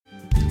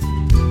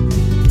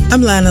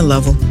I'm Lana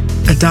Lovell,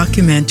 a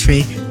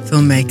documentary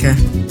filmmaker,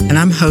 and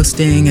I'm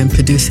hosting and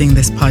producing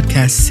this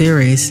podcast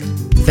series,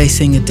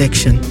 Facing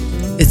Addiction.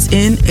 It's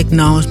in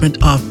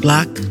acknowledgement of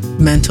Black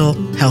Mental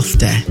Health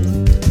Day.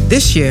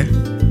 This year,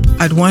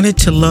 I'd wanted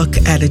to look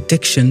at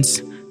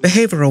addictions,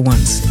 behavioral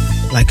ones,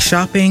 like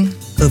shopping,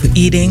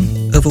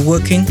 overeating,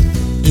 overworking,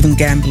 even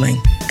gambling,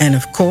 and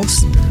of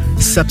course,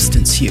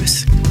 substance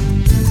use.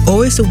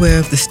 Always aware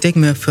of the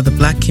stigma for the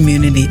Black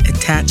community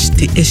attached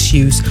to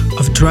issues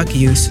of drug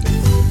use,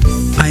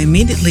 I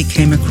immediately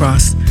came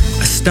across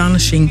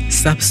astonishing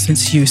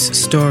substance use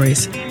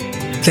stories.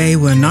 They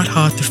were not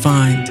hard to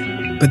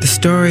find, but the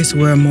stories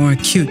were more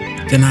acute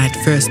than I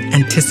had first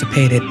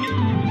anticipated.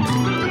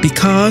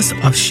 Because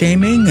of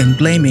shaming and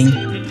blaming,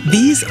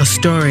 these are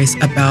stories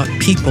about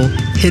people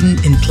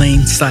hidden in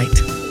plain sight.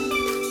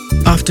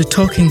 After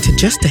talking to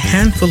just a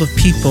handful of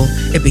people,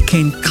 it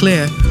became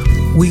clear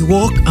we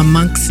walk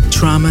amongst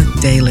trauma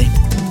daily.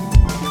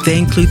 They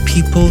include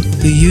people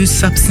who use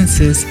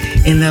substances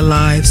in their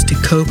lives to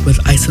cope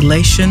with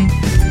isolation,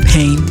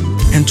 pain,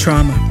 and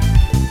trauma.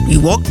 We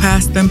walk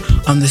past them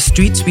on the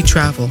streets we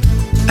travel,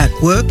 at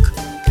work,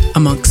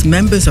 amongst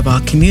members of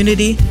our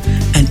community,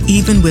 and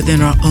even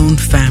within our own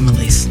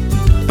families.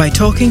 By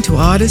talking to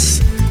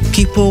artists,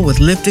 people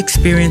with lived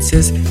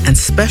experiences, and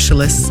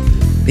specialists,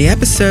 the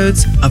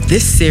episodes of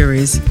this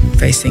series,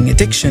 Facing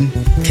Addiction,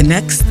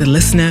 connects the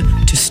listener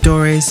to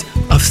stories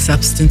of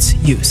substance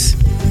use.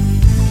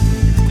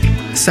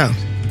 So,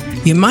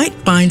 you might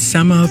find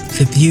some of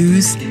the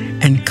views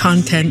and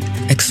content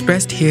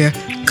expressed here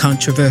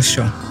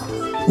controversial.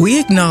 We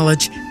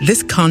acknowledge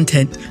this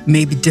content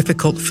may be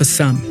difficult for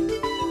some,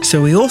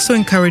 so we also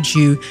encourage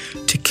you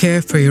to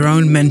care for your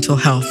own mental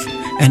health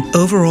and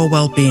overall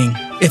well-being.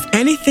 If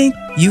anything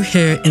you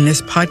hear in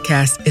this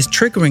podcast is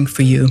triggering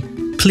for you,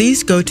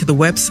 please go to the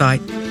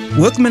website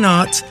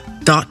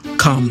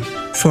workmanarts.com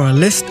for a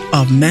list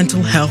of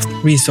mental health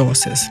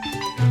resources.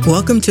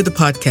 Welcome to the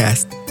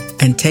podcast,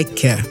 and take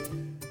care.